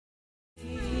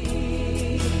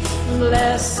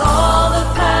Bless all the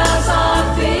paths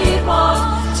our feet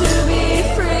walk to be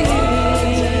free.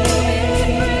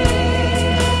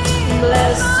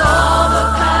 Bless all the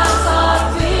paths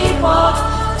our feet walk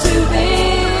to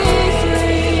be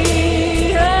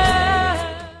free.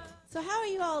 So how are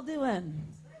you all doing?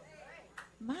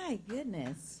 My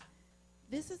goodness.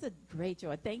 This is a great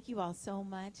joy. Thank you all so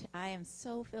much. I am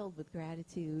so filled with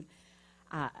gratitude.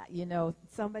 You know,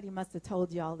 somebody must have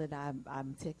told y'all that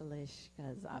I'm ticklish,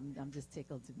 because I'm just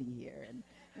tickled to be here. And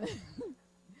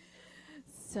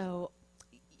so,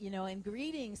 you know, and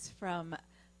greetings from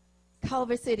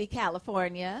Culver City,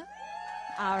 California.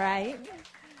 All right.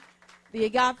 The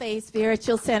Agape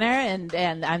Spiritual Center,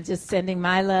 and I'm just sending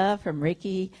my love from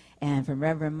Ricky and from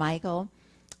Reverend Michael.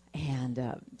 And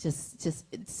just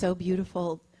it's so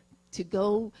beautiful to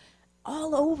go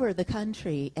all over the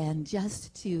country and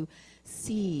just to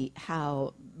see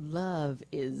how love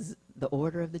is the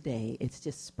order of the day. It's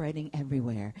just spreading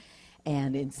everywhere.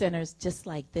 And in centers just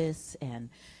like this, and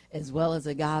as well as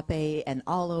Agape and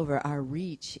all over, our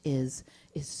reach is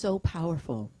so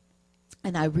powerful.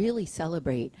 And I really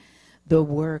celebrate the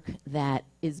work that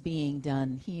is being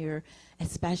done here,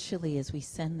 especially as we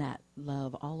send that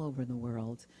love all over the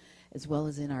world, as well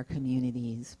as in our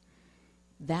communities.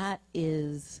 That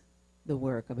is the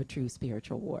work of a true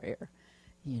spiritual warrior.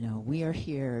 You know, we are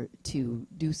here to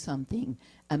do something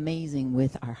amazing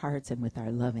with our hearts and with our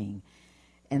loving.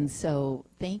 And so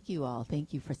thank you all.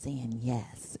 Thank you for saying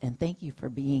yes. And thank you for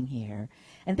being here.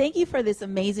 And thank you for this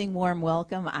amazing warm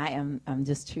welcome. I'm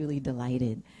just truly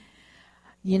delighted.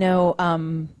 You know,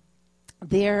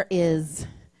 there's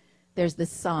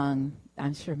this song,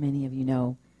 I'm sure many of you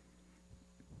know.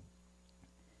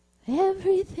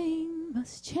 Everything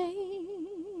must change.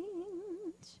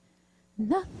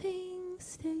 Nothing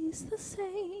stays the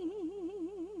same.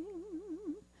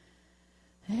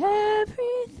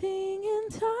 Everything in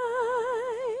time.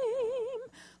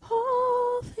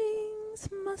 All things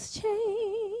must change.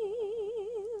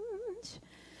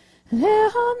 There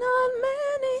are not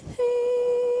many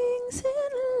things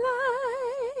in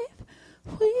life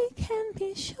we can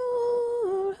be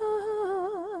sure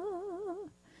of,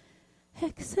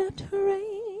 except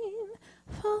rain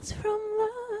falls from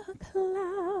the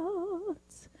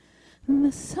clouds,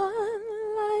 the sun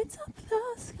lights up the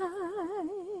sky,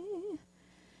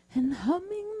 and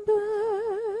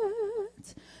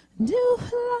hummingbirds do fly.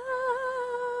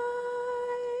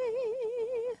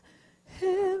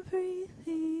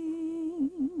 Everything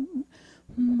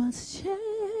must change.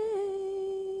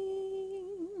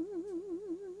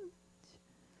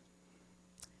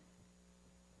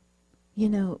 You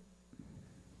know,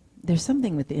 there's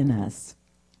something within us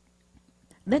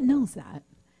that knows that.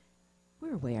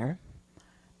 We're aware.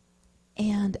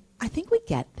 And I think we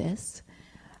get this,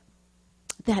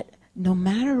 that no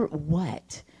matter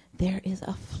what, there is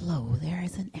a flow, there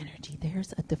is an energy,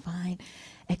 there's a divine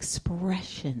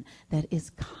expression that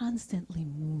is constantly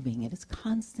moving. It is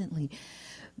constantly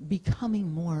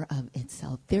becoming more of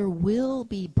itself. There will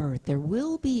be birth, there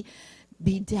will be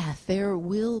death, there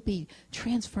will be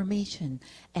transformation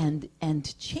and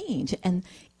change. And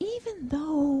even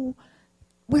though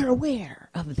we're aware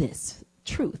of this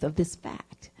truth, of this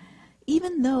fact,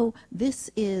 even though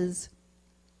this is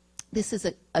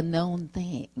a known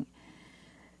thing,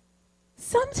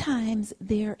 sometimes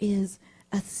there is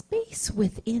a space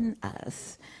within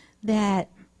us that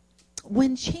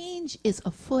when change is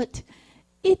afoot,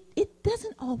 it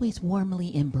doesn't always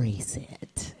warmly embrace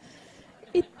it.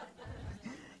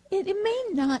 It may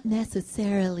not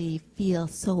necessarily feel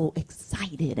so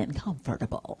excited and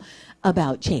comfortable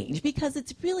about change, because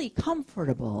it's really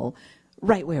comfortable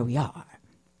right where we are.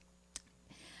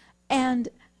 And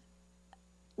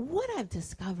what I've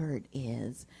discovered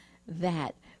is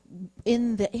that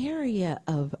in the area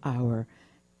of our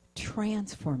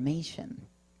transformation,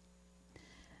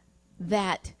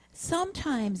 that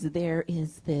sometimes there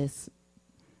is this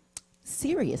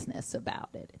seriousness about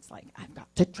it. It's like, I've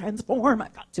got to transform,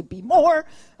 I've got to be more,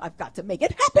 I've got to make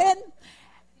it happen.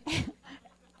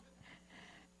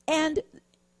 And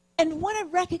what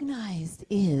I've recognized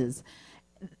is,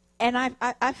 and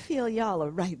I feel y'all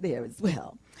are right there as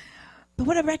well, but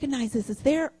what I've recognized is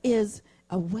there is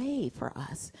a way for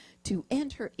us to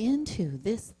enter into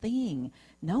this thing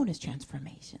known as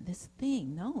transformation, this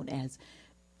thing known as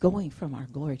going from our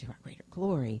glory to our greater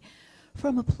glory,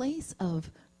 from a place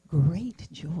of great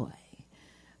joy,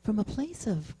 from a place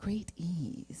of great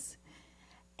ease.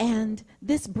 And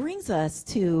this brings us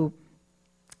to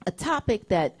a topic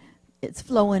that is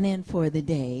flowing in for the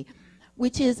day,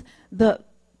 which is the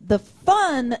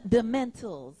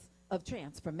fundamentals of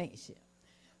transformation.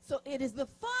 So it is the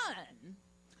fun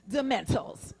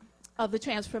fundamentals of the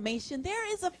transformation.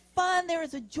 There is a fun, there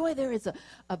is a joy, there is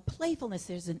a playfulness,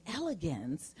 there's an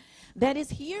elegance that is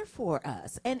here for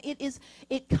us. And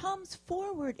it comes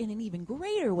forward in an even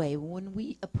greater way when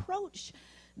we approach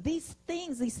these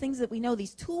things that we know,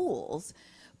 these tools,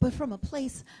 but from a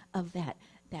place of that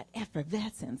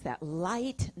effervescence, that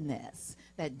lightness,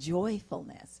 that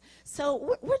joyfulness.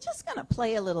 So we're just going to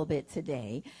play a little bit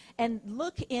today and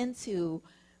look into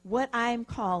what I'm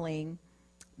calling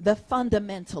the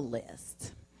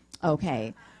fundamentalist.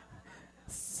 Okay.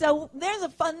 So there's a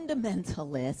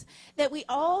fundamentalist that we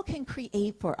all can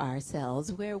create for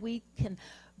ourselves, where we can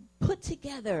put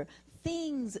together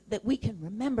things that we can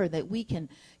remember, that we can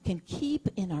keep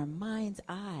in our mind's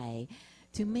eye,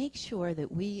 to make sure that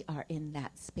we are in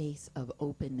that space of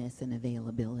openness and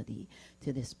availability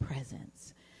to this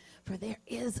presence. For there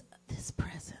is this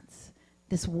presence,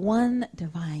 this one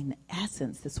divine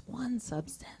essence, this one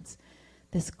substance,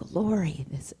 this glory,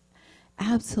 this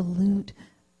absolute.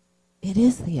 It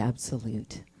is the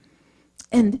absolute.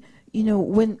 And, you know,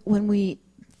 when we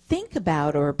think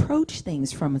about or approach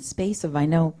things from a space of, I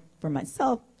know for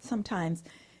myself, sometimes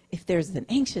if there's an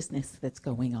anxiousness that's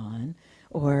going on,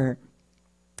 or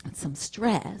some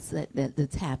stress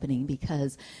that's happening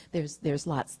because there's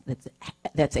lots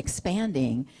that's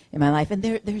expanding in my life, and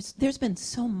there's been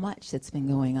so much that's been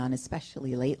going on,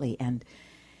 especially lately, and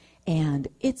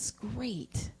it's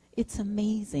great, it's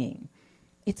amazing,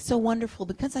 it's so wonderful,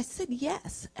 because I said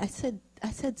yes. I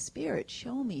said Spirit,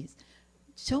 show me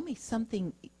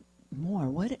something more.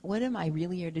 What am I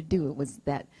really here to do? It was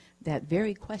that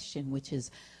very question, which is,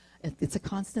 it's a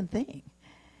constant thing,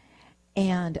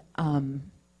 and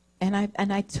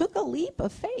I took a leap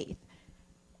of faith,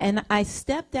 and I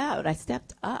stepped out. I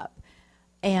stepped up,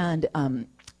 and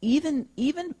even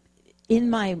in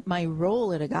my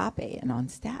role at Agape and on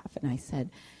staff, and I said,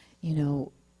 you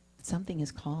know, something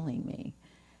is calling me,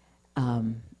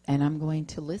 and I'm going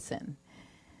to listen.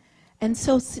 And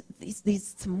so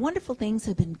these some wonderful things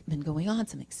have been going on,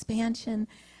 some expansion.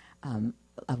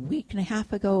 A week and a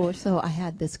half ago or so, I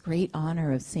had this great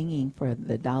honor of singing for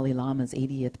the Dalai Lama's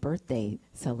 80th birthday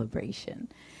celebration,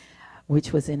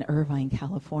 which was in Irvine,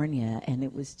 California, and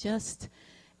it was just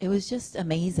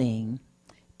amazing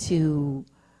to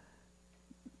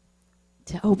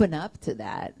open up to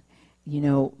that, you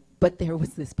know. But there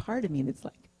was this part of me that's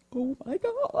like, oh my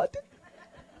God,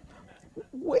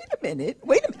 wait a minute,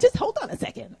 just hold on a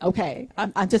second, okay?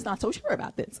 I'm just not so sure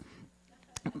about this.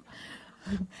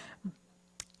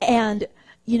 And,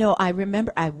 you know, I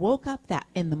remember I woke up that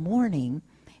in the morning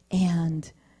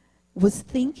and was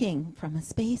thinking from a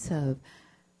space of,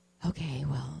 okay,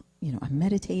 well, you know, I'm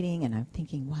meditating and I'm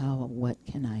thinking, wow, what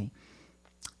can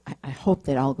I hope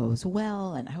that all goes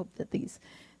well, and I hope that these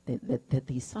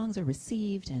songs are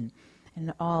received and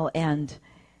all, and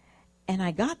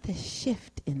I got this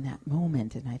shift in that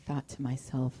moment, and I thought to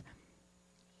myself,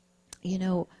 you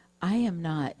know, I am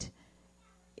not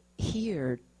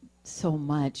here so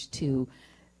much to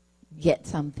get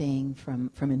something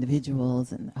from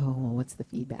individuals and, oh, well, what's the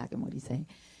feedback and what do you say?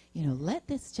 You know, let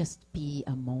this just be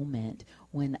a moment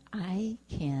when I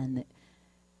can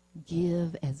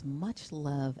give as much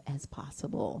love as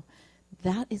possible.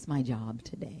 That is my job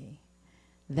today.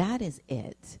 That is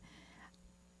it.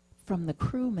 From the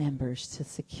crew members to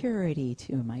security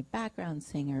to my background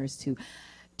singers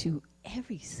to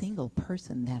every single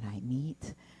person that I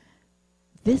meet,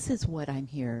 this is what I'm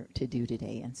here to do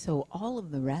today. And so all of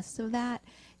the rest of that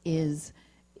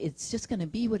it's just going to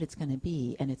be what it's going to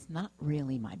be, and it's not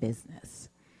really my business.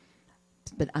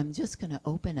 But I'm just going to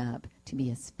open up to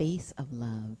be a space of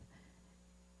love,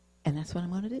 and that's what I'm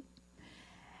going to do.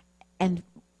 And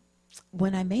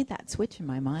when I made that switch in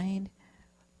my mind,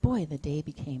 boy, the day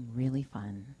became really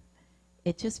fun.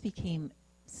 It just became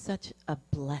such a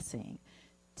blessing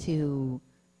to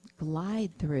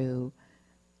glide through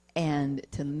and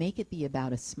to make it be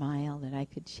about a smile that I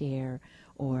could share,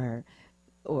 or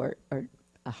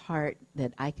a heart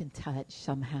that I can touch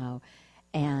somehow.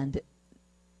 And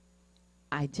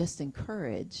I just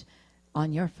encourage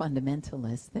on your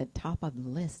fundamentalist that top of the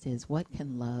list is, what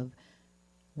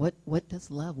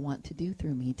does love want to do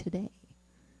through me today?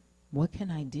 What can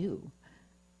I do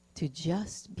to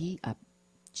just be a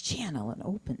channel, an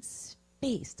open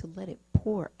space, to let it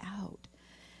pour out,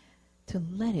 to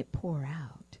let it pour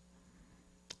out?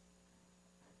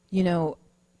 You know,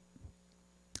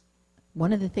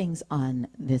 one of the things on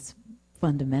this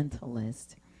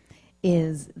fundamentalist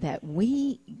is that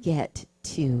we get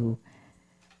to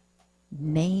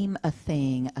name a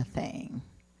thing,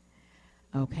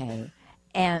 okay?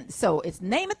 And so it's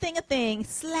name a thing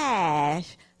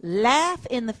 / laugh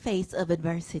in the face of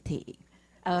adversity.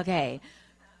 Okay.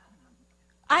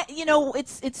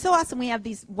 It's so awesome. We have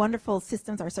these wonderful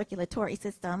systems, our circulatory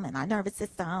system and our nervous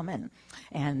system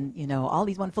and all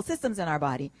these wonderful systems in our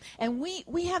body. And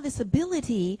we have this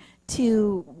ability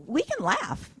we can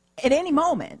laugh at any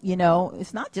moment,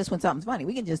 It's not just when something's funny.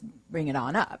 We can just bring it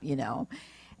on up,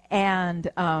 And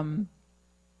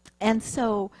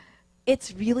so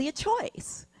it's really a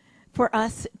choice for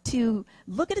us to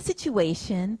look at a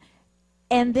situation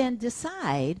and then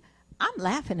decide, I'm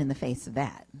laughing in the face of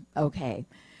that. Okay.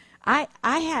 I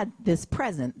had this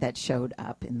present that showed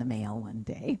up in the mail one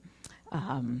day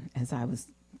as I was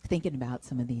thinking about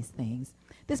some of these things.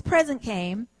 This present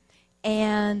came,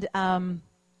 and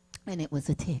it was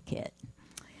a ticket.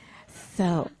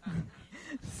 So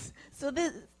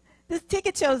this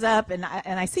ticket shows up, and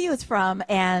I see who it's from,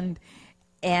 and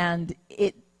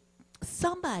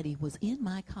somebody was in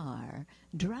my car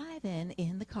driving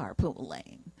in the carpool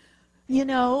lane.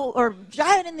 Or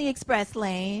driving in the express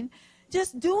lane,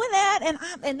 just doing that,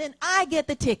 and then I get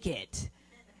the ticket.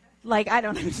 Like, I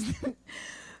don't understand.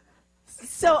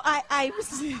 So I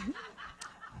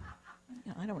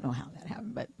don't know how that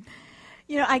happened, but,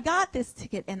 I got this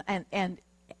ticket, and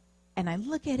I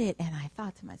look at it, and I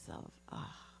thought to myself,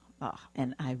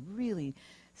 and I really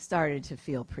started to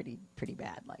feel pretty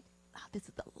bad, like, this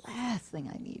is the last thing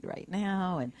I need right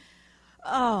now, and,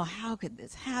 how could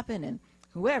this happen, and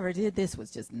whoever did this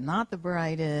was just not the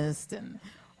brightest, and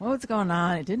what's going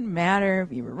on? It didn't matter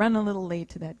if you were running a little late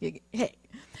to that gig. Hey,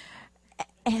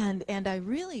 and I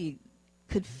really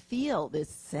could feel this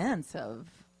sense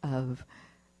of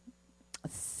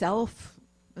self,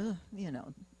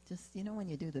 just when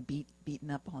you do the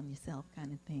beating up on yourself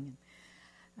kind of thing.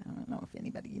 And I don't know if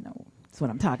anybody knows what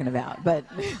I'm talking about, but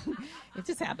it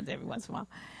just happens every once in a while.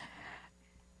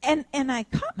 And I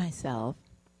caught myself,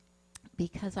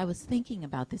 because I was thinking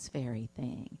about this very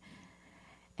thing.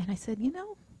 And I said, you know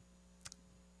what?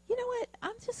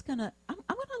 I'm gonna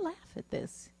laugh at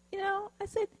this. I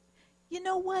said, you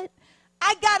know what?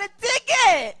 I got a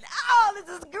ticket. Oh, this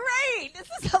is great. This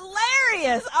is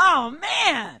hilarious. Oh,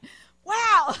 man.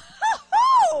 Wow.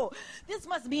 This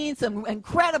must mean some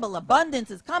incredible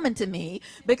abundance is coming to me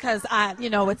because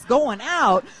it's going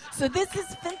out. So this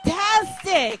is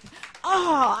fantastic.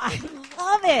 Oh, I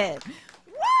love it.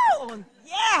 Woo!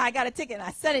 Yeah, I got a ticket. And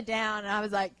I set it down, and I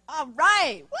was like, all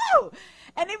right, woo!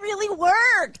 And it really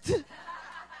worked.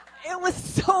 It was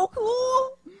so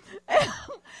cool.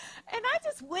 And I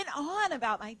just went on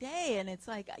about my day, and it's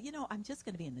like, I'm just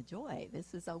going to be in the joy.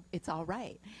 It's all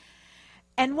right.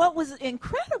 And what was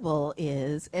incredible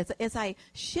is, as I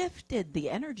shifted the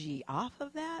energy off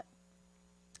of that,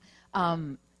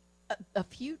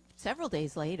 several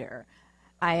days later,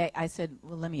 I said,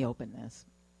 well, let me open this.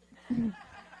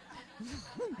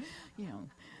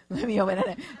 Let me open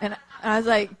it. And I was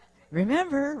like,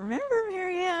 remember,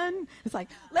 Marianne? It's like,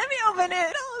 let me open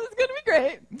it. Oh, it's going to be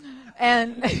great.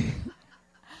 And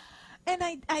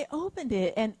I opened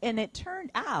it, and it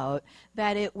turned out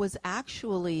that it was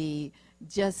actually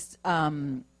just,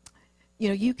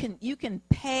 you can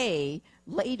pay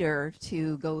later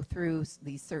to go through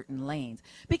these certain lanes.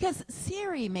 Because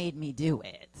Siri made me do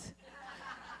it.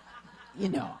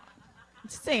 I'm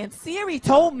just saying, Siri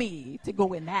told me to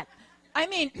go in that. I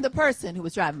mean, the person who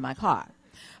was driving my car.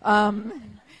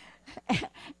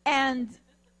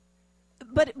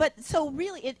 But so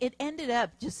really, it ended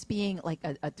up just being like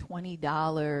a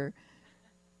 $20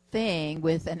 thing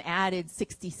with an added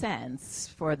 60 cents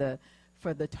for the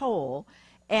toll,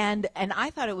 and I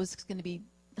thought it was going to be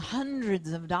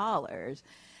hundreds of dollars,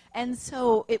 and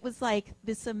so it was like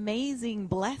this amazing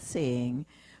blessing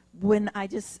when I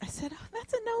said, oh,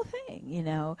 that's a no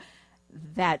thing,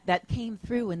 that came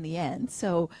through in the end.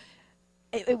 So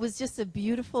it was just a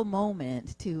beautiful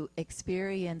moment to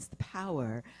experience the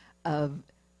power of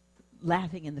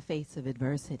laughing in the face of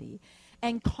adversity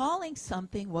and calling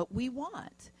something what we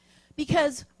want.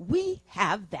 Because we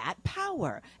have that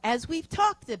power, as we've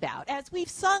talked about, as we've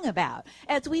sung about,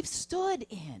 as we've stood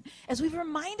in, as we've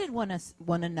reminded one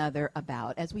another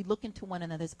about, as we look into one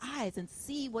another's eyes and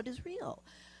see what is real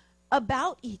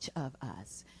about each of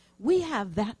us. We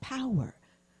have that power.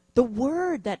 The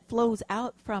word that flows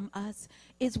out from us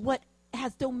is what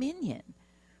has dominion.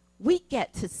 We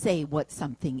get to say what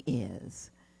something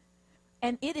is,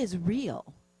 and it is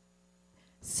real.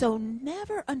 So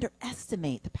never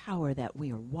underestimate the power that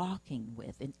we are walking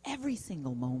with in every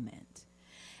single moment.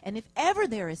 And if ever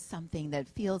there is something that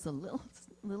feels a little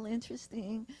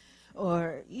interesting,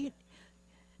 or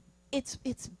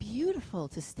it's beautiful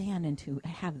to stand and to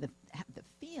have the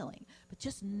feeling, but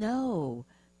just know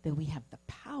that we have the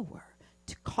power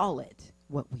to call it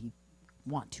what we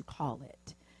want to call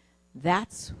it.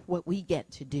 That's what we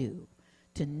get to do,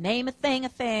 to name a thing,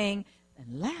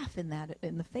 and laugh in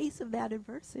the face of that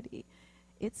adversity.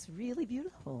 It's really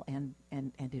beautiful, and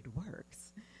it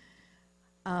works.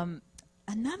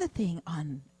 Another thing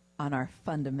on our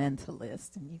fundamental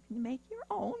list, and you can make your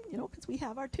own, because we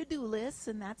have our to-do lists,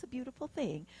 and that's a beautiful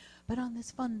thing. But on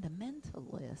this fundamental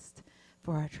list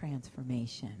for our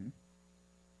transformation,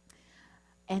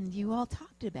 and you all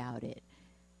talked about it,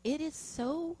 it is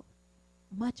so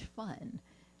much fun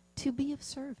to be of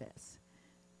service,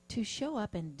 to show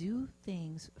up and do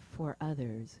things for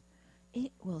others.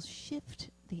 It will shift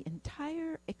the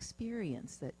entire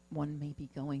experience that one may be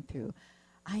going through.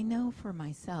 I know for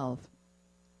myself,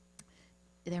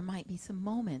 there might be some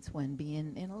moments when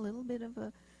being in a little bit of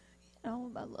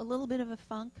a little bit of a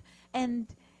funk, and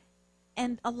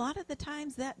a lot of the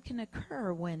times that can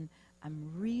occur when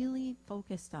I'm really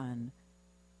focused on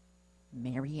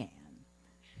Marianne.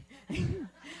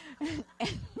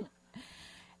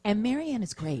 And Marianne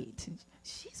is great.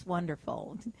 She's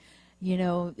wonderful,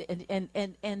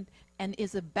 and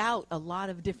is about a lot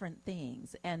of different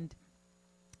things, and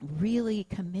really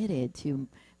committed to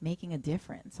making a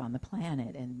difference on the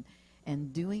planet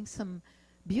and doing some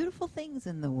beautiful things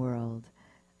in the world.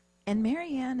 And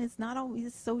Marianne is not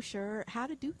always so sure how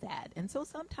to do that. And so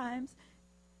sometimes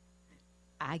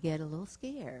I get a little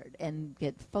scared and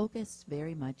get focused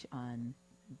very much on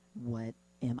what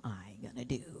am I going to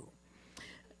do?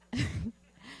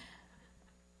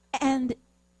 And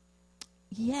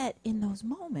yet in those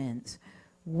moments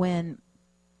when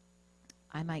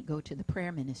I might go to the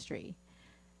prayer ministry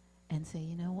and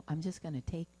say, I'm just going to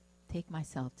take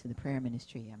myself to the prayer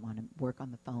ministry. I want to work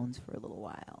on the phones for a little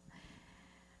while.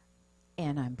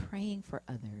 And I'm praying for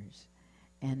others,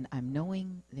 and I'm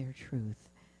knowing their truth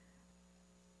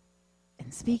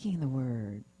and speaking the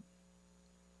word.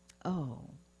 Oh,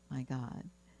 my God,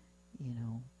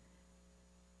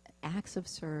 acts of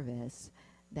service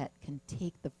that can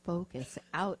take the focus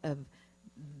out of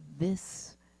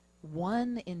this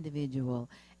one individual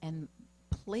and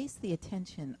place the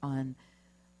attention on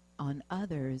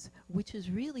others, which is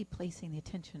really placing the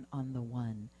attention on the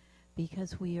one,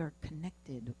 because we are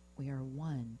connected, we are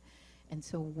one. And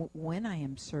so when I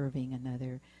am serving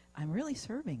another, I'm really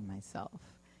serving myself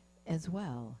as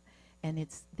well. And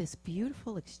it's this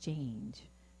beautiful exchange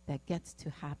that gets to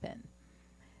happen.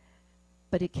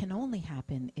 But it can only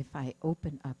happen if I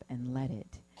open up and let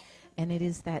it. And it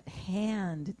is that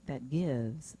hand that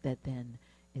gives that then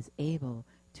is able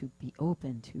to be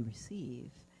open to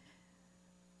receive.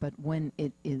 But when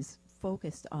it is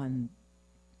focused on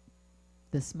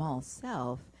the small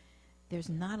self, there's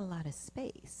not a lot of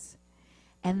space.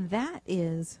 And that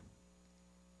is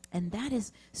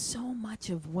so much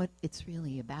of what it's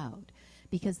really about.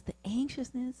 Because the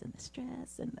anxiousness and the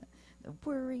stress and the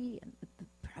worry and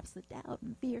perhaps the doubt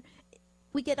and fear,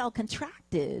 we get all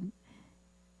contracted.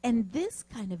 And this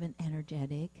kind of an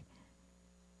energetic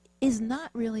is not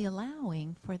really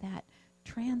allowing for that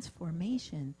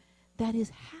transformation that is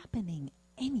happening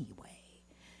anyway.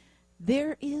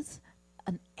 There is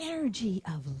an energy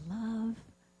of love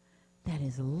that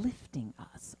is lifting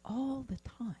us all the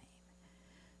time.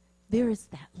 There is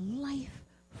that life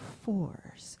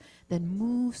force that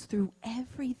moves through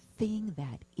everything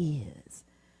that is.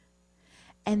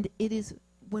 And it is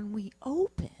when we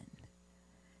open,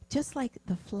 just like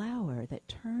the flower that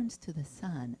turns to the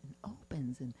sun and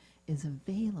opens and is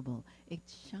available, it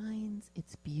shines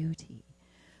its beauty.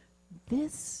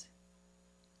 This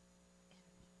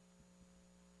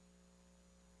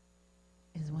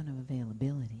is one of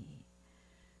availability,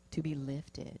 to be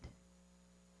lifted,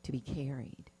 to be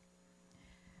carried.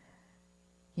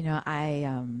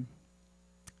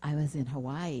 I was in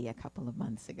Hawaii a couple of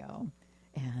months ago,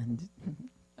 and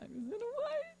I was in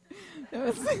Hawaii. It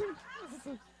was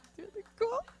really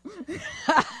cool.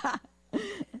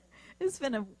 It's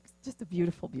been just a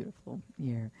beautiful, beautiful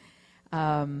year.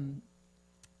 And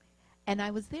I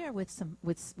was there with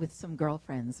some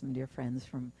girlfriends, some dear friends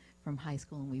from high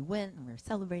school, and we went and we were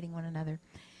celebrating one another.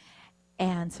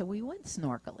 And so we went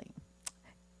snorkeling.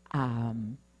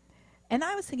 And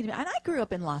I was thinking and I grew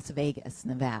up in Las Vegas,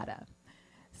 Nevada.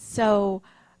 So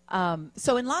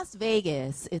in Las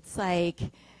Vegas, it's like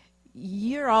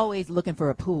you're always looking for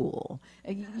a pool.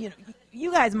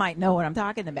 You guys might know what I'm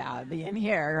talking about being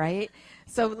here, right?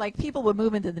 So like people would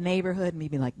move into the neighborhood and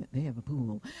we'd be like, they have a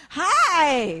pool.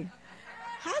 Hi,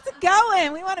 how's it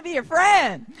going? We want to be your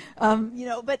friend. But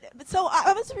so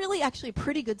I was really actually a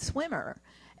pretty good swimmer,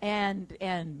 and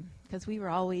because we were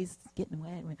always getting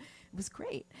wet, it was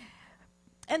great.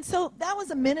 And so that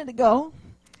was a minute ago.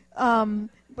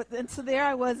 But then, so there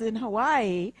I was in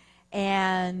Hawaii,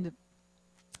 and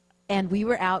we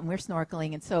were out and we're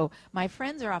snorkeling, and so my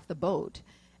friends are off the boat,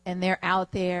 and they're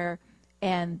out there,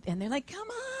 and they're like, come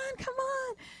on,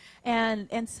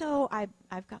 and so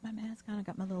I've got my mask on, I've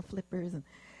got my little flippers,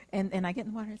 and I get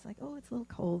in the water. It's like, oh, it's a little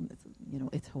cold. It's,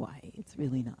 it's Hawaii. It's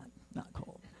really not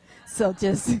cold. So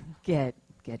just get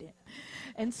in.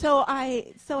 And so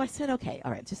I said, okay,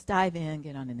 all right, just dive in,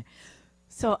 get on in there.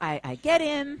 So I get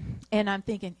in, and I'm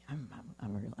thinking, I'm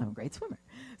a great swimmer.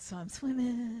 So I'm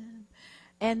swimming,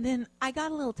 and then I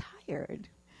got a little tired,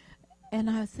 and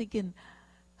I was thinking,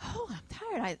 oh, I'm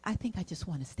tired. I think I just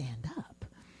want to stand up.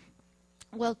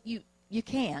 Well, you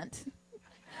can't.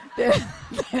 There's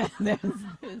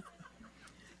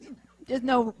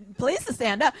no place to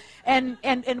stand up. And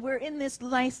we're in this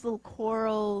nice little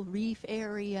coral reef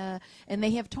area, and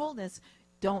they have told us,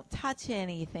 don't touch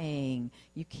anything.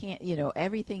 You can't,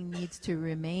 everything needs to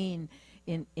remain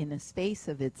in a space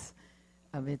of its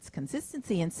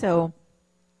consistency. And so,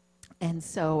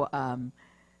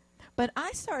 but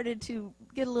I started to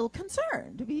get a little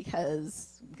concerned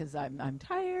because I'm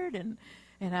tired and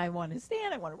I want to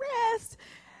stand, I want to rest,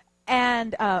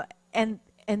 and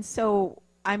so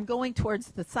I'm going towards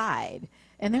the side,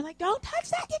 and they're like, "Don't touch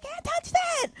that! You can't touch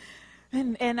that!"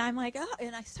 And I'm like, oh,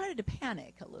 and I started to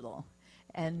panic a little,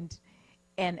 and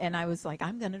I was like,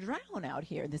 I'm going to drown out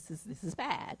here. This is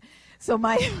bad. So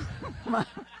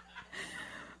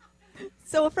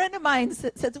so a friend of mine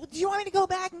says, well, do you want me to go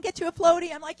back and get you a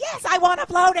floaty? I'm like, yes, I want a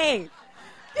floaty.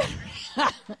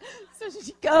 So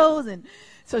she goes, and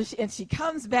she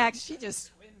comes back. She just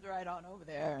swims right on over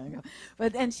there.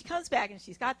 But then she comes back, and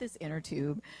she's got this inner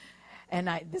tube, and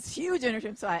this huge inner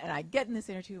tube. So I get in this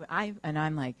inner tube, and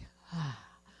I'm like,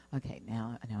 okay,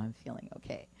 now I'm feeling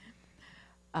okay.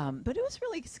 But it was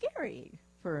really scary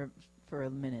for a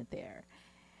minute there.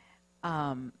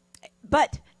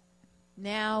 But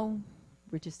now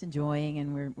we're just enjoying,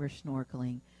 and we're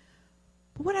snorkeling.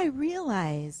 But what I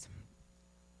realized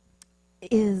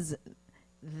is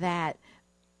that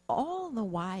all the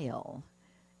while,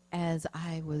 as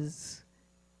I was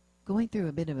going through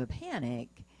a bit of a panic,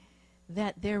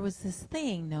 that there was this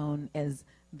thing known as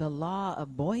the law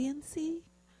of buoyancy.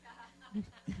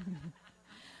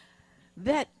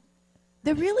 that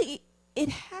really, it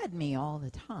had me all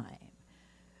the time.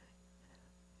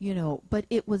 But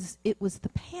it was the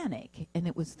panic, and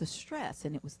it was the stress,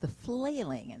 and it was the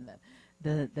flailing, and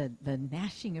the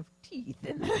gnashing of teeth,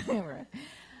 and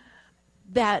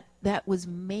that was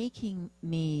making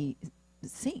me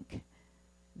sink.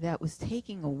 That was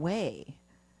taking away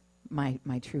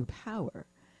my true power.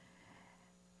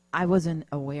 I wasn't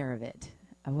aware of it.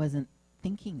 I wasn't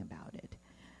thinking about it.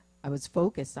 I was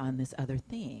focused on this other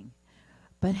thing.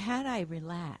 But had I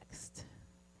relaxed,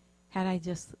 had I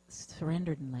just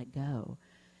surrendered and let go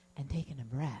and taken a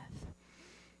breath,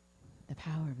 the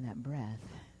power of that breath,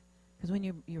 because when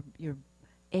your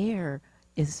air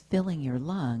is filling your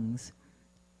lungs,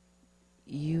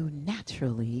 you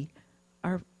naturally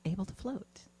are able to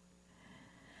float.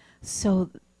 So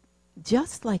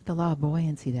just like the law of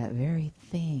buoyancy, that very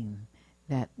thing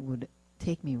that would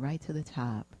take me right to the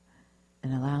top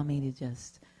and allow me to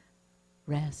just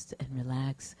rest and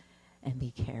relax and be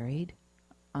carried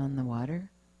on the water,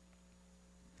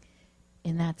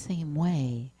 in that same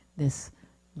way, this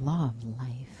law of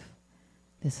life,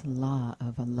 this law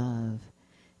of a love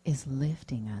is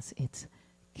lifting us. It's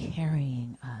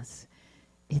carrying us.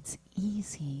 It's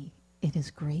easy. It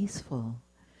is graceful.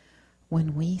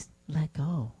 When we let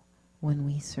go, when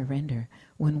we surrender,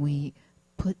 when we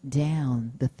put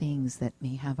down the things that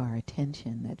may have our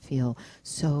attention, that feel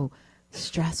so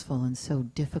stressful and so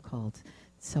difficult,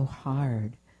 so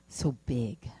hard, so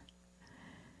big.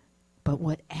 But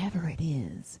whatever it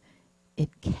is, it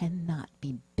cannot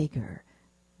be bigger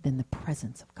than the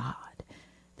presence of God,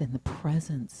 than the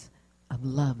presence of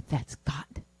love that's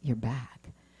got your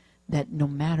back. That no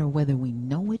matter whether we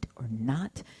know it or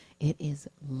not, it is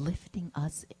lifting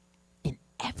us in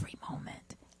every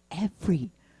moment, every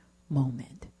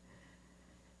moment.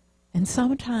 And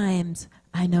sometimes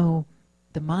I know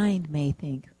the mind may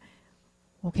think,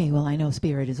 okay, well, I know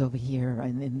spirit is over here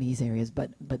in these areas,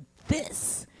 but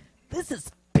this is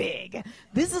big.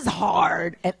 This is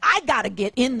hard, and I got to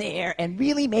get in there and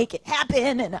really make it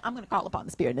happen. And I'm going to call upon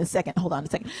the spirit in a second. Hold on a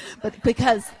second. But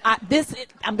because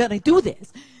I'm going to do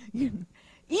this. Even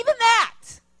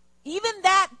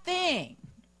that thing,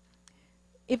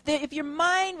 if your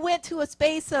mind went to a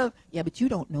space of, yeah, but you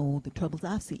don't know the troubles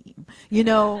I've seen,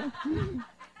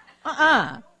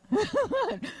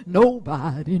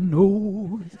 Nobody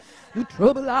knows the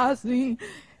trouble I've seen.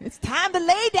 It's time to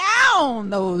lay down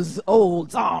those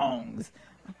old songs,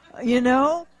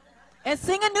 and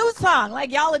sing a new song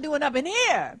like y'all are doing up in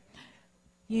here,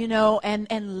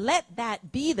 and let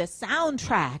that be the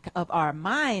soundtrack of our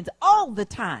minds all the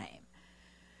time.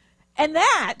 And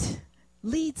that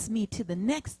leads me to the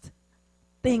next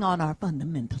thing on our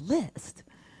fundamental list.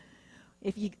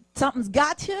 If something's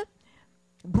got you,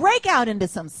 break out into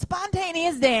some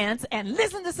spontaneous dance and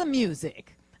listen to some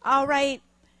music. All right?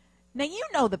 Now, you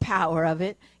know the power of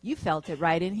it. You felt it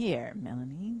right in here.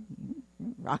 Melanie,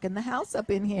 rocking the house up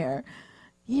in here.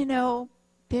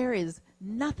 There is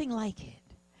nothing like it.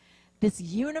 This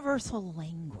universal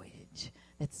language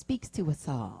that speaks to us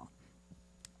all.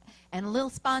 And a little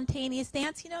spontaneous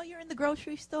dance, you're in the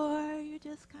grocery store, you're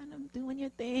just kind of doing your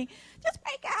thing. Just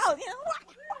break out,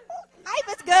 life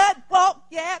is good. Well,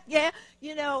 yeah,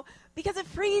 because it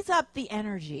frees up the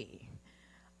energy.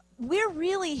 We're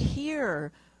really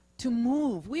here to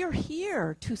move. We're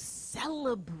here to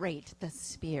celebrate the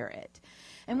Spirit.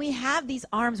 And we have these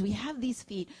arms, we have these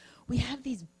feet, we have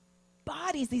these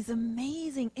bodies, these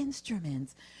amazing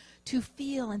instruments to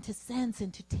feel and to sense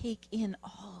and to take in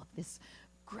all of this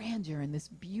grandeur and this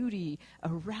beauty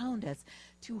around us,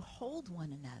 to hold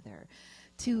one another,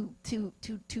 to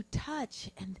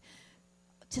touch, and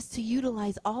just to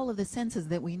utilize all of the senses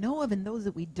that we know of and those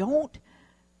that we don't,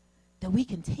 that we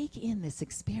can take in this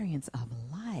experience of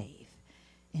life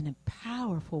in a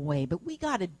powerful way. But we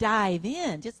got to dive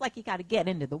in, just like you got to get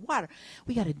into the water.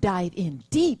 We got to dive in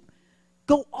deep,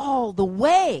 go all the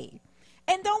way.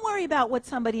 And don't worry about what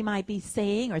somebody might be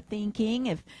saying or thinking.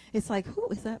 If it's like, who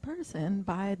is that person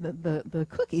by the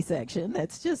cookie section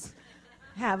that's just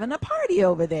having a party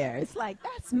over there? It's like,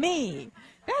 that's me.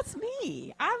 That's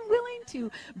me. I'm willing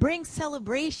to bring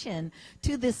celebration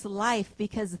to this life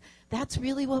because that's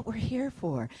really what we're here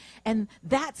for. And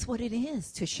that's what it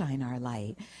is to shine our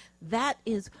light. That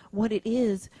is what it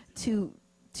is to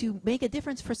make a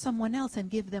difference for someone else and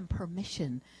give them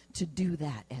permission to do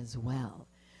that as well.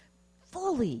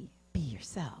 Fully be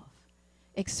yourself.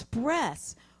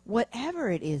 Express whatever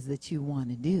it is that you want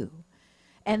to do.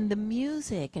 And the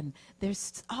music, and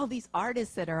there's all these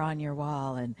artists that are on your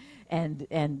wall, and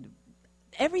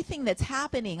everything that's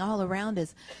happening all around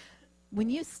us. When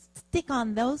you stick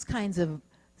on those kinds of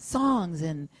songs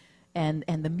and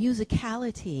the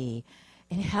musicality,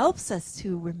 it helps us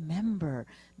to remember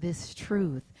this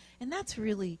truth. And that's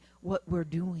really what we're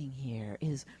doing here,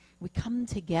 is we come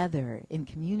together in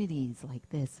communities like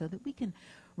this so that we can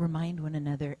remind one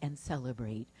another and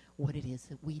celebrate what it is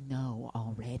that we know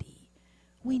already.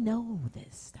 We know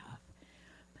this stuff.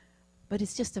 But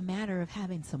it's just a matter of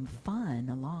having some fun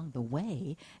along the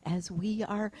way as we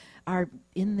are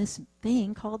in this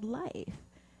thing called life.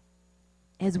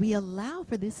 As we allow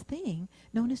for this thing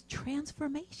known as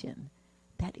transformation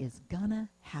that is gonna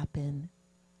happen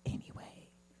anyway.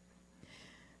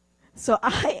 So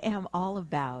I am all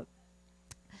about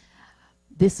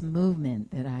this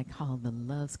movement that I call the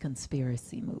Love's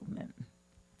Conspiracy movement.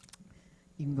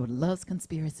 You can go to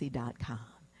lovesconspiracy.com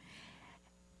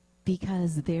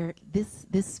because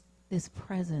this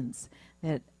presence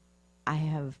that I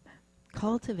have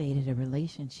cultivated a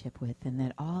relationship with, and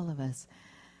that all of us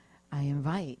I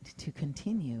invite to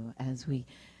continue as we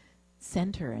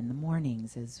center in the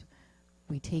mornings, as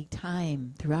we take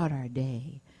time throughout our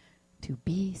day to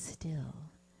be still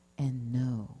and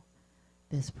know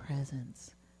this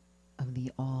presence of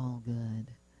the all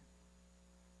good,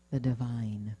 the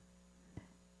divine.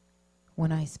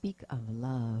 When I speak of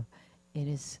love, it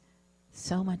is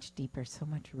so much deeper, so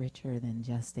much richer than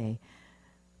just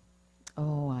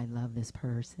oh, I love this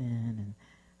person, and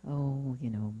oh,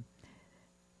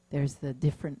 there's the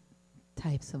different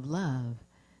types of love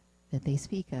that they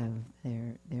speak of.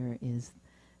 There is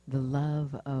the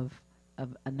love of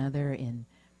another in,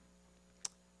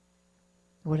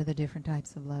 what are the different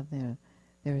types of love there?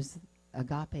 There's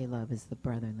agape love, is the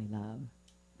brotherly love,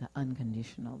 the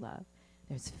unconditional love.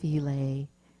 There's philia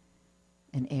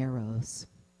and eros.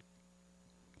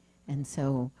 And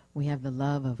so we have the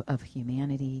love of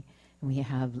humanity, and we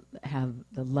have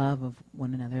the love of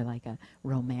one another, like a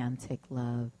romantic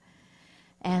love.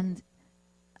 And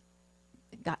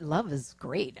love is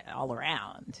great all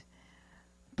around.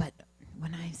 But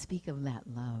when I speak of that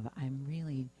love, I'm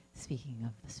really speaking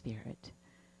of the Spirit,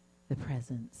 the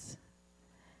presence.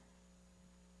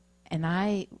 And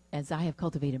as I have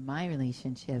cultivated my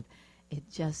relationship, it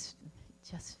just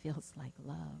feels like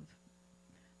love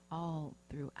all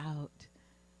throughout,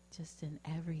 just in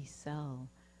every cell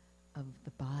of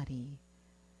the body,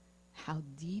 how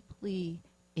deeply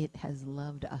it has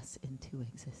loved us into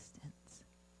existence,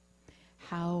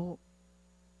 how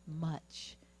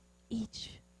much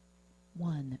each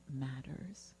one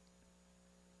matters.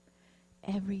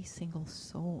 Every single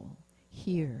soul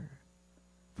here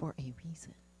for a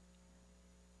reason,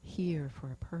 here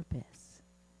for a purpose,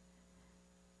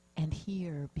 and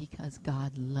here because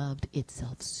God loved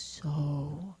itself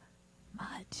so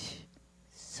much,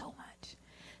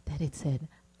 that it said,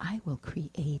 I will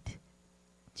create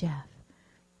Jeff.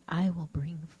 I will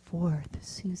bring forth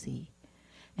Susie,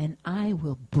 and I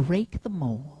will break the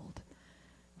mold.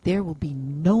 There will be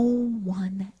no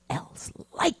one else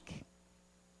like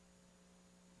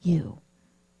you.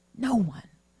 No one.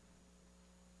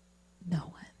 No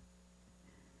one.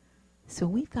 So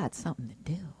we've got something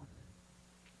to do.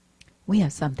 We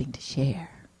have something to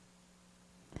share.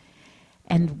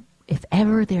 And if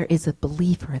ever there is a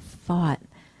belief or a thought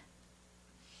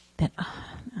that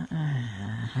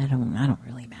I don't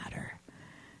really matter.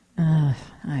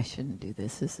 I shouldn't do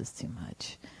this. This is too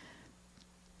much.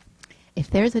 If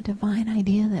there's a divine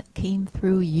idea that came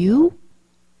through you,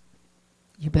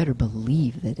 you better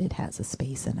believe that it has a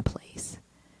space and a place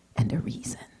and a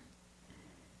reason.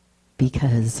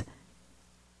 Because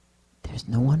there's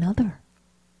no one other.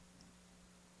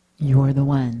 You're the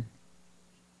one.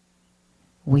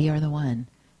 We are the one.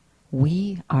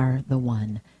 We are the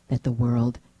one that the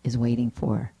world is waiting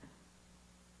for.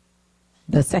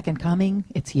 The second coming,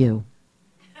 it's you.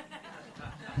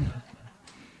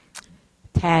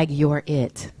 Tag, you're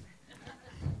it.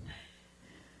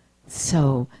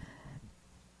 So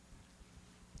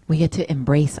we get to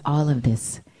embrace all of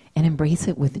this and embrace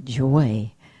it with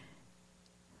joy.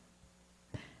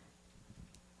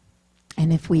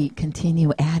 And if we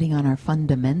continue adding on our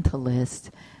fundamentalist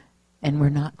and we're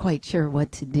not quite sure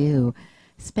what to do,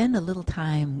 spend a little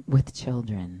time with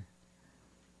children.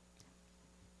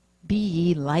 Be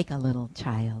ye like a little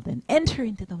child and enter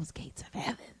into those gates of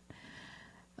heaven.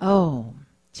 Oh,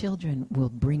 children will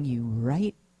bring you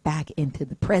right back into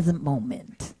the present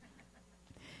moment.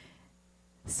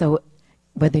 So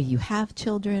whether you have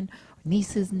children,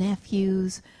 nieces,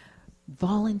 nephews,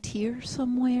 volunteer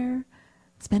somewhere,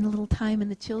 spend a little time in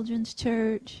the children's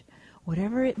church,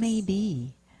 whatever it may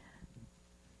be,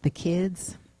 the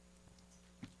kids,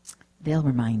 they'll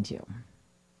remind you.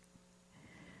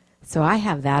 So I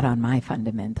have that on my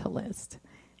fundamentalist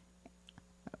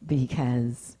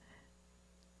because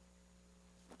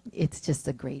it's just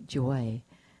a great joy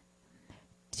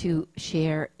to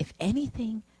share, if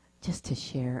anything, just to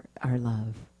share our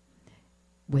love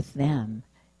with them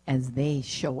as they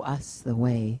show us the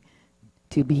way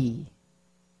to be,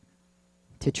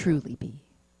 to truly be,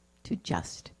 to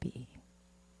just be.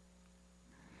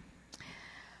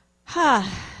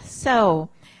 So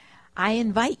I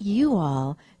invite you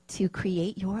all to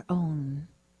create your own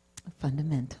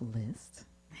fundamentalist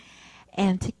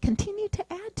and to continue to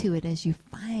add to it as you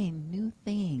find new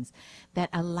things that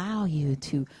allow you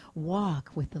to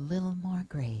walk with a little more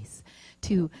grace,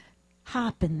 to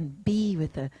hop and be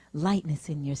with a lightness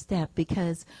in your step,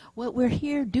 because what we're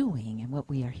here doing and what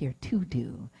we are here to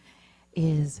do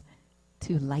is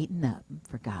to lighten up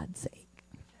for God's sake.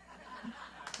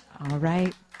 All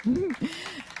right?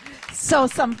 So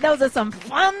those are some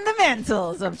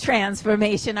fundamentals of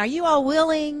transformation. Are you all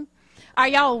willing? Are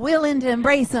y'all willing to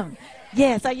embrace them?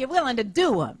 Yes. Are you willing to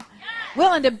do them? Yes.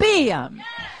 Willing to be them?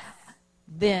 Yes.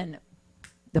 Then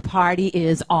the party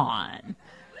is on.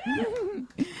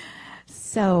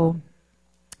 So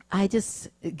I just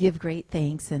give great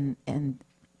thanks, and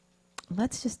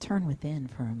let's just turn within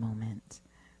for a moment.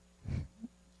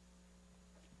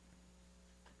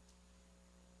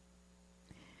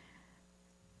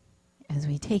 As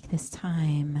we take this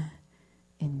time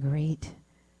in great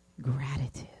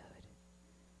gratitude,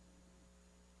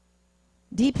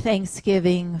 deep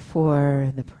thanksgiving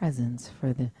for the presence,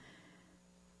 for the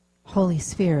Holy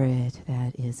Spirit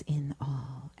that is in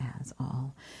all, as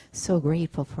all. So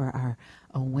grateful for our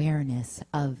awareness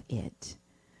of it,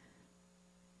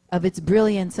 of its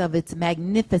brilliance, of its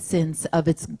magnificence, of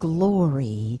its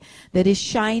glory that is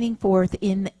shining forth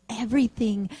in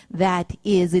everything that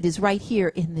is. It is right here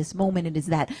in this moment. It is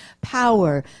that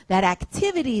power, that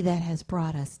activity that has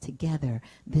brought us together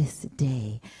this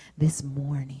day, this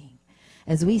morning,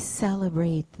 as we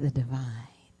celebrate the divine.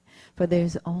 For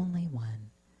there's only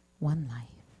one life,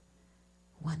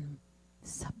 one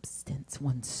substance,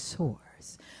 one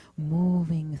source,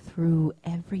 moving through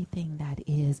everything that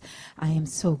is. I am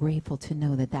so grateful to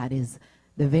know that that is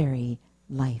the very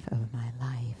life of my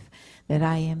life, that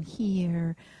I am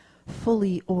here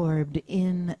fully orbed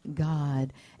in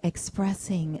God,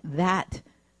 expressing that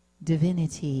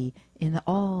divinity in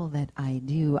all that I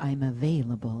do. I'm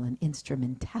available, an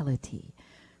instrumentality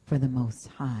for the Most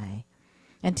High.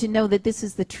 And to know that this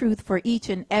is the truth for each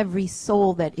and every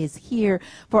soul that is here,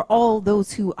 for all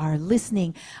those who are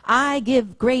listening. I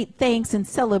give great thanks and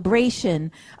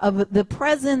celebration of the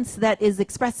presence that is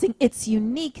expressing its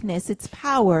uniqueness, its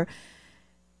power.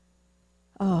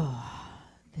 Oh,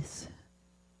 this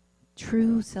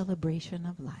true celebration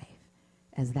of life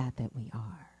as that we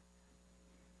are.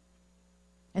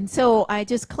 And so I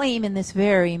just claim in this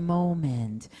very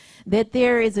moment that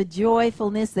there is a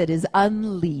joyfulness that is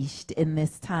unleashed in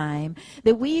this time,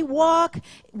 that we walk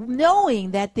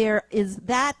knowing that there is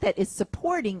that is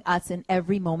supporting us in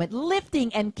every moment,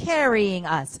 lifting and carrying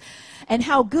us, and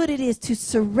how good it is to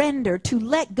surrender, to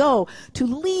let go, to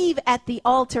leave at the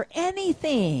altar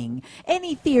anything,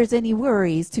 any fears, any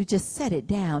worries, to just set it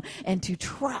down and to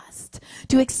trust,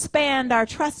 to expand our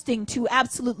trusting, to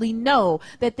absolutely know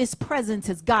that this presence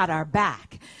has got our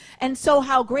back. And so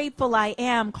how grateful I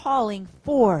am calling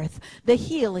forth the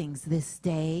healings this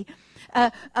day,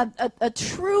 a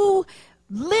true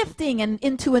lifting and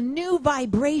into a new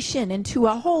vibration, into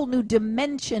a whole new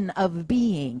dimension of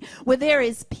being, where there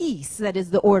is peace that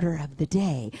is the order of the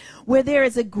day, where there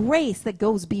is a grace that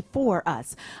goes before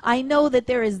us. I know that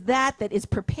there is that is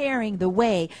preparing the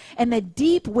way, and that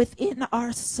deep within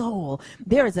our soul,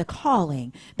 there is a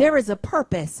calling, there is a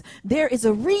purpose, there is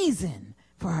a reason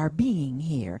for our being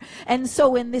here. And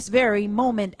so in this very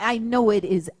moment, I know it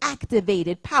is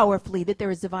activated powerfully, that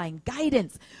there is divine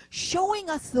guidance showing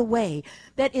us the way,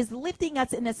 that is lifting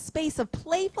us in a space of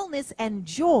playfulness and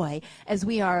joy as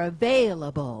we are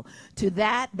available to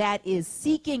that is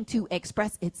seeking to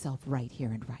express itself right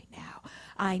here and right now.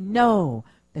 I know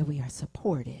that we are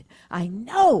supported. I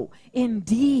know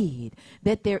indeed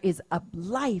that there is a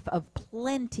life of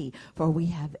plenty, for we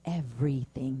have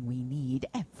everything we need,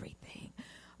 everything.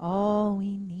 All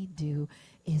we need do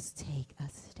is take a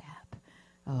step.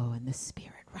 Oh, and the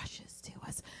Spirit rushes to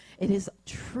us. It is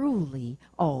truly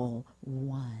all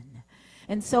one.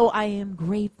 And so I am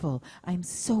grateful. I'm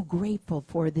so grateful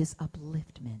for this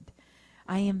upliftment.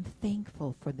 I am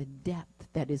thankful for the depth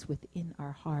that is within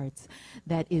our hearts,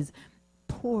 that is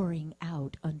pouring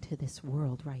out unto this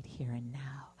world right here and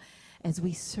now, as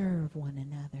we serve one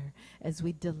another, as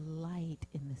we delight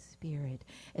in the Spirit,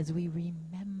 as we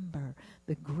remember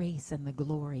the grace and the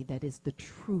glory that is the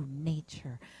true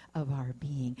nature of our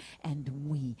being, and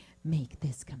we make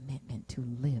this commitment to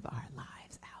live our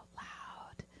lives out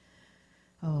loud.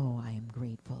 Oh, I am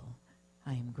grateful.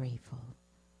 I am grateful.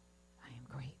 I am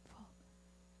grateful.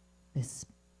 The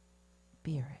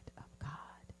Spirit of God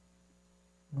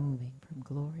moving from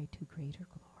glory to greater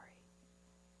glory.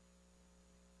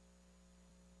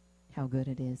 How good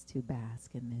it is to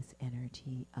bask in this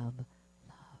energy of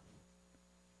love.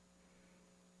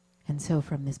 And so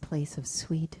from this place of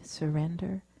sweet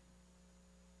surrender,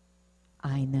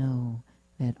 I know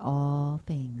that all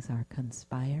things are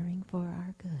conspiring for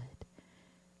our good,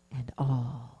 and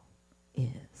all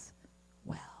is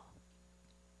well.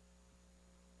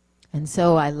 And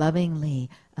so I lovingly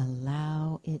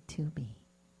allow it to be,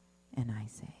 and I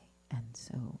say, and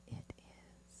so it is.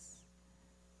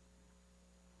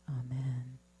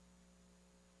 Amen.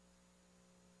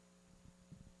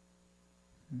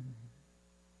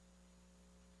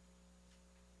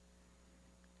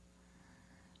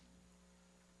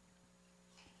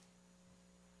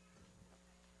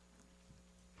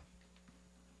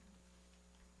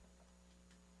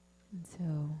 And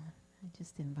so I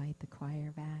just invite the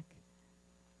choir back.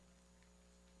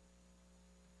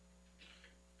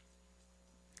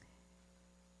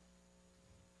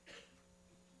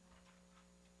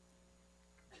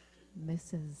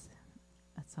 This is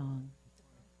a song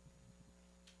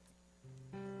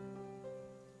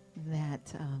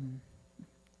that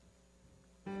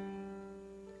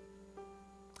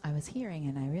I was hearing,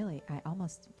 and I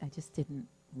just didn't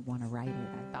want to write it.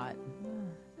 I thought,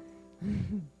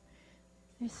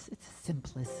 it's a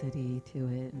simplicity to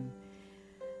it,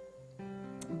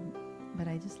 but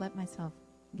I just let myself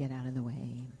get out of the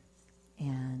way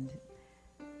and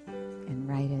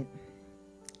write it.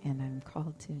 And I'm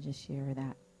called to just share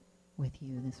that with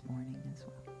you this morning as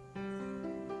well.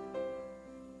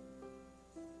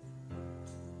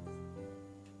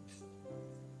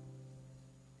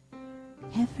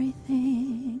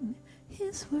 Everything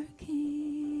is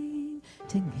working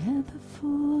together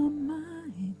for my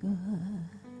good.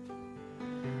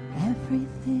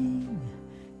 Everything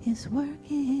is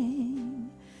working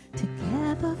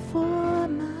together for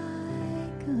my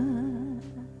good.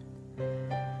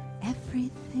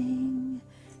 Everything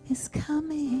is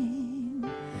coming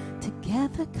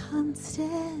together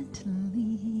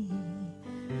constantly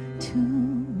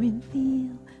to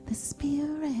reveal the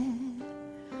Spirit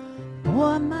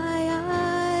for my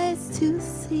eyes to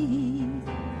see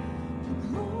the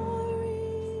glory,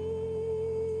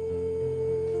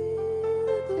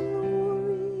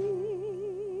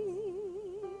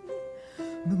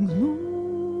 the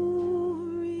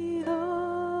glory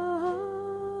of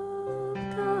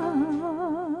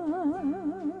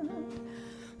God,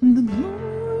 the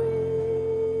glory.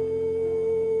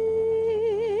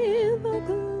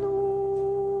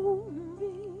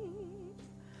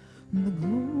 The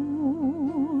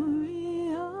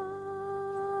glory of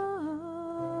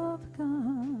God.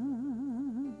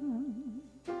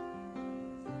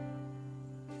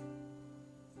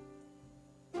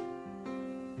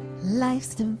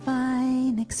 Life's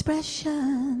divine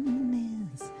expression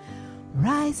is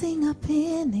rising up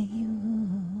in you.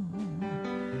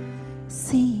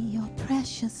 See your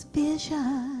precious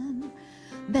vision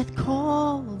that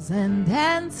calls and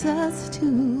answers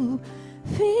to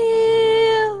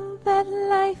feel that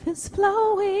life is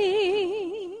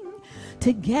flowing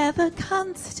together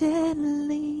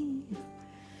constantly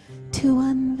to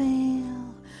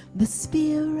unveil the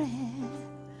Spirit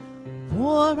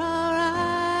for our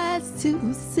eyes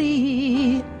to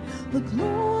see the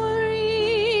glory.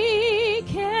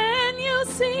 Can you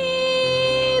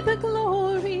see the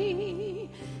glory?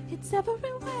 It's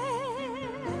everywhere.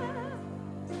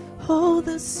 Oh,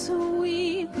 the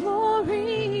sweet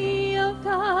glory of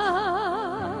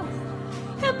God.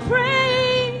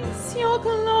 Embrace your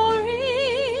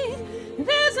glory.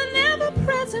 There's an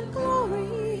ever-present glory.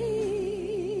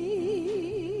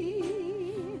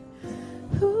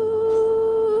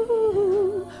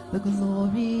 Ooh, the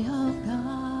glory of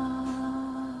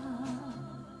God.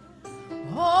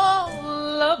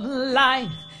 All of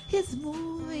life is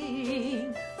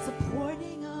moving,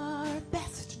 supporting our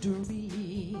best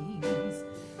dreams.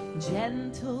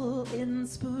 Gentle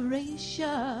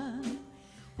inspiration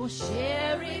for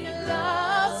sharing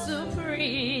love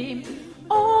supreme.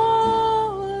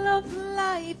 All of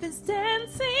life is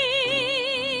dancing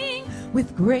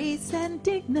with grace and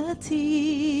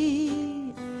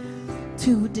dignity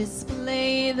to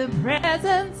display the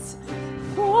presence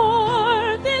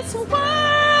for this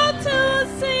world to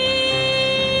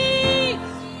see.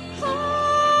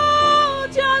 Oh,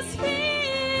 just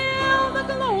feel the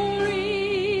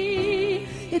glory.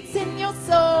 It's in your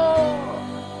soul.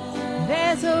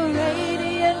 There's a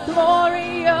radiant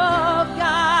glory of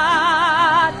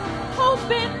God.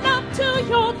 Open up to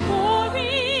your glory,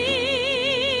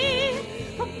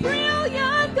 a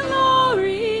brilliant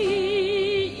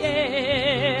glory,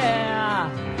 yeah.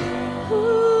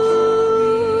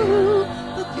 Ooh,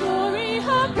 the glory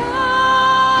of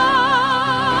God.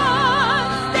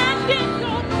 Stand in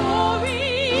your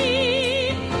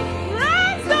glory.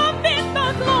 Rise up in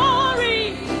the glory.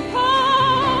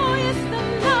 Oh, it's the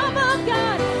love of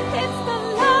God. It's the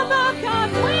love of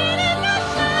God waiting to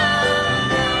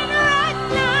shine right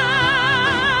now.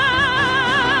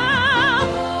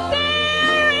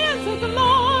 There is a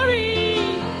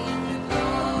glory,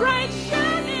 bright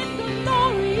shining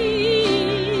glory.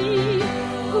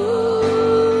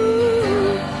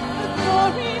 Ooh, the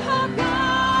glory of God.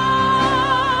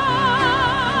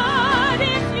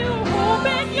 If you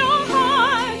open your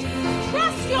heart,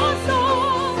 trust your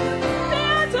soul,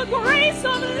 there's a grace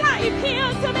of life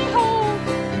here to behold.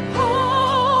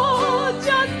 Oh,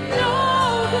 just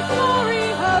know the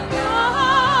glory of God.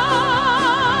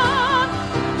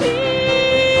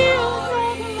 Feel the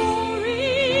glory,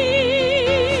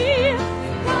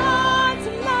 God's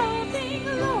loving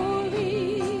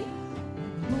glory,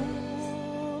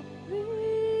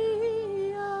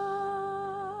 glory of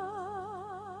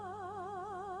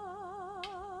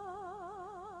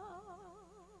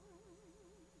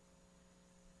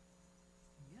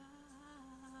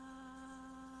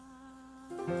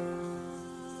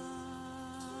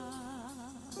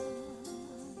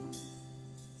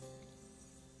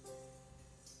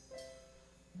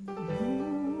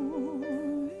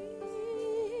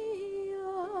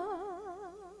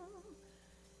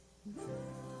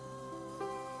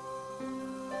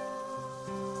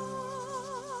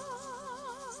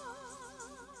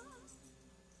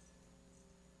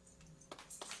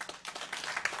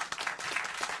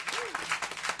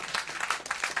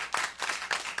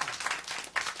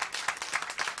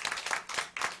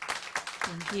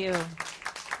Thank you.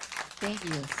 Thank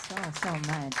you so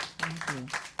much. Thank you.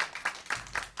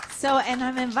 So, and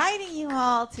I'm inviting you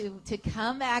all to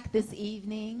come back this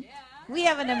evening. We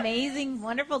have an amazing,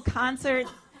 wonderful concert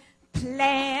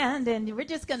planned, and we're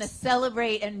just going to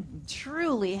celebrate and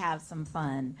truly have some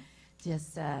fun.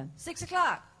 Just 6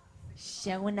 o'clock.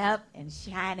 showing up and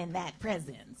shining that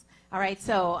presence. All right,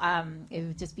 so it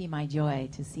would just be my joy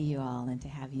to see you all and to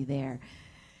have you there.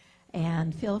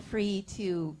 And feel free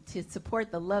to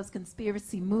support the Love's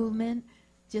Conspiracy movement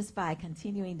just by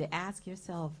continuing to ask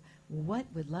yourself, what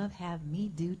would love have me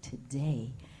do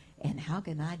today? And how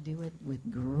can I do it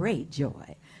with great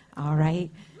joy? All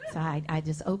right? So I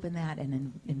just open that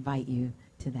and invite you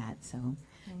to that. So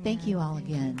thank you all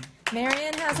again.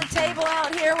 Marianne has a table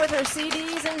out here with her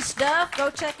CDs and stuff. Go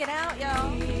check it out,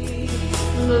 y'all.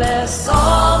 Bless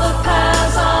all the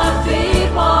paths our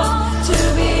feet walk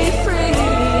to be free.